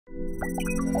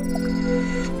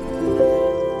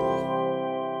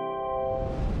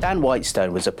Dan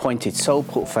Whitestone was appointed sole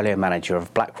portfolio manager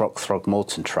of BlackRock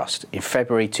Throgmorton Trust in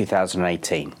February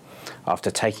 2018, after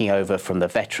taking over from the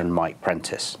veteran Mike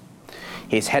Prentice.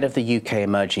 He is head of the UK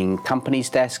Emerging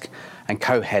Companies Desk and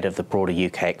co-head of the broader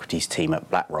UK equities team at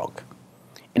BlackRock.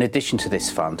 In addition to this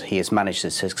fund, he has managed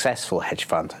a successful hedge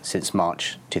fund since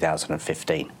March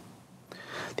 2015.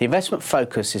 The investment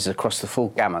focus is across the full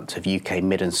gamut of UK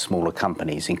mid and smaller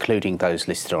companies, including those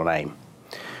listed on AIM,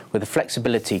 with the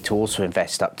flexibility to also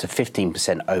invest up to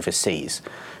 15% overseas,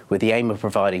 with the aim of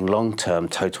providing long-term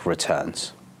total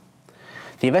returns.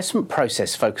 The investment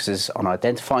process focuses on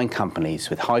identifying companies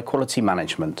with high-quality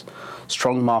management,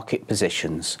 strong market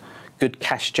positions, good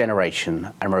cash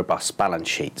generation, and robust balance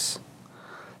sheets.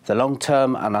 The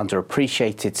long-term and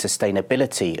underappreciated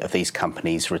sustainability of these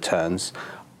companies' returns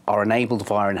are enabled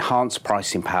via enhanced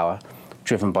pricing power,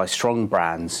 driven by strong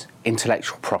brands,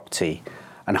 intellectual property,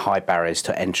 and high barriers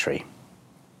to entry.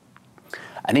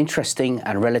 An interesting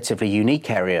and relatively unique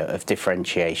area of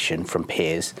differentiation from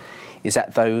peers is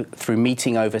that through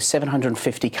meeting over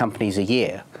 750 companies a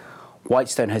year,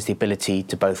 Whitestone has the ability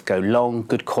to both go long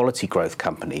good quality growth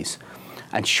companies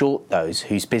and short those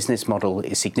whose business model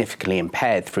is significantly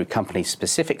impaired through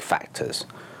company-specific factors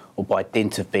or by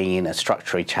dint of being in a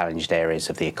structurally challenged areas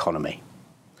of the economy.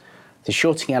 The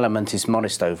shorting element is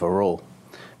modest overall,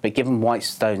 but given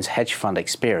Whitestone's hedge fund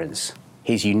experience,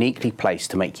 he's uniquely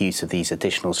placed to make use of these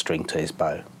additional string to his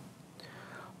bow.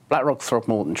 BlackRock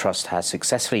Throgmorton Trust has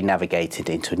successfully navigated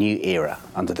into a new era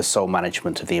under the sole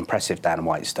management of the impressive Dan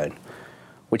Whitestone,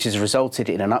 which has resulted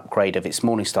in an upgrade of its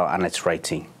Morningstar Analyst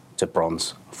rating to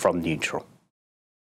bronze from neutral.